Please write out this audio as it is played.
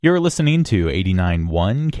You're listening to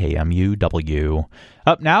 89.1 KMUW.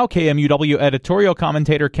 Up now, KMUW editorial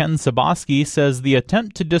commentator Ken Ciboski says the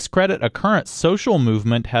attempt to discredit a current social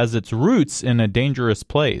movement has its roots in a dangerous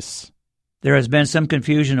place. There has been some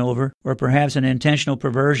confusion over, or perhaps an intentional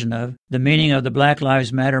perversion of, the meaning of the Black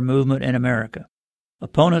Lives Matter movement in America.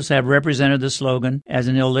 Opponents have represented the slogan as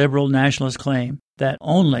an illiberal nationalist claim that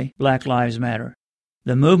only Black Lives Matter.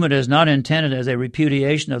 The movement is not intended as a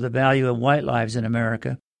repudiation of the value of white lives in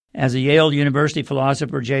America. As the Yale University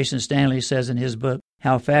philosopher Jason Stanley says in his book,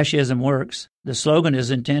 How Fascism Works, the slogan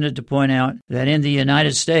is intended to point out that in the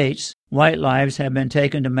United States, white lives have been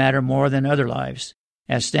taken to matter more than other lives.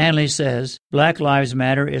 As Stanley says, Black Lives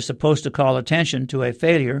Matter is supposed to call attention to a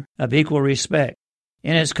failure of equal respect.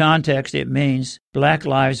 In its context, it means Black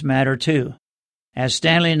Lives Matter too. As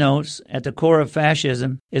Stanley notes, at the core of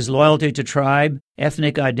fascism is loyalty to tribe,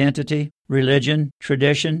 ethnic identity, religion,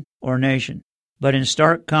 tradition, or nation. But in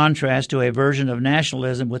stark contrast to a version of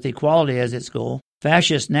nationalism with equality as its goal,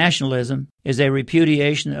 fascist nationalism is a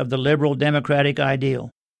repudiation of the liberal democratic ideal.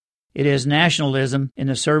 It is nationalism in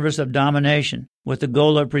the service of domination, with the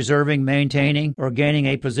goal of preserving, maintaining, or gaining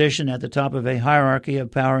a position at the top of a hierarchy of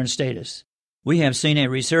power and status. We have seen a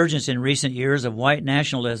resurgence in recent years of white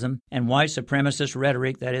nationalism and white supremacist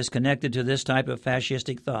rhetoric that is connected to this type of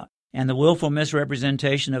fascistic thought. And the willful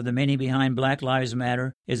misrepresentation of the meaning behind Black Lives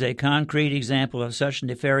Matter is a concrete example of such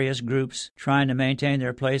nefarious groups trying to maintain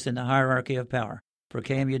their place in the hierarchy of power. For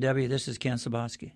KMUW, this is Ken Ciboski.